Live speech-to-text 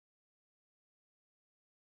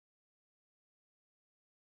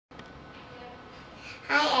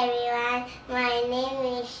Hi everyone, my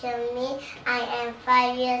name is Sher Meen. I am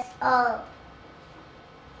 5 years old.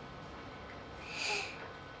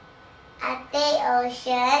 Arctic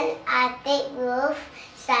ocean, Arctic roof,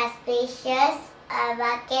 suspicious, a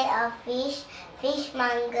bucket of fish,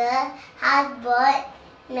 fishmonger, houseboat,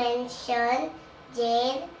 mansion,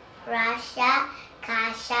 jail, Russia,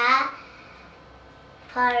 kasha,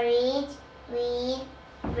 porridge, wheat,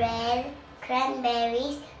 bread,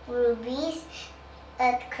 cranberries, rubies,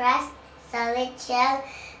 earth crust, solid shell,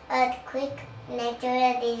 earthquake,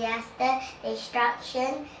 natural disaster,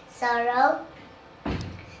 destruction, sorrow,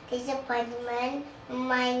 disappointment,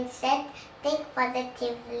 mindset, think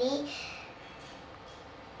positively,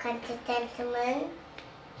 contentment,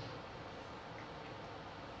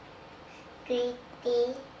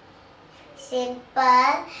 greedy,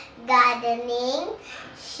 simple, gardening,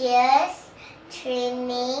 shears,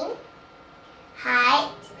 trimming, height,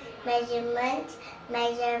 measurement,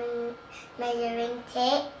 measuring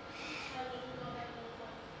tape,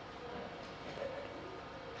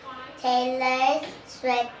 tailors,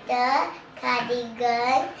 sweater,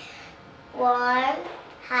 cardigan, warm,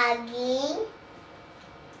 hugging,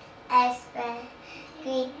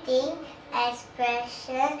 greeting,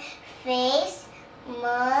 expression, face,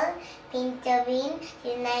 mall, pinto bean,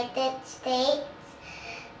 United States,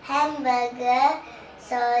 hamburger,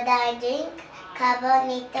 soda drink,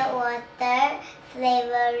 carbonated water,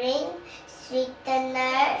 flavoring,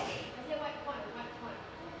 sweetener,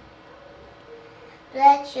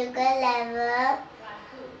 blood sugar level,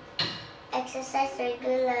 exercise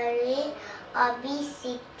regularly,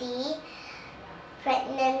 obesity,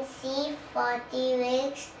 pregnancy 40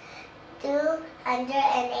 weeks,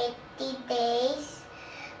 280 days,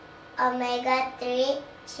 omega-3,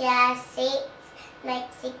 chia seeds,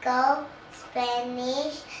 Mexico,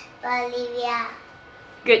 Spanish, Bolivia.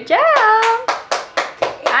 Good job!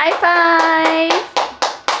 High five!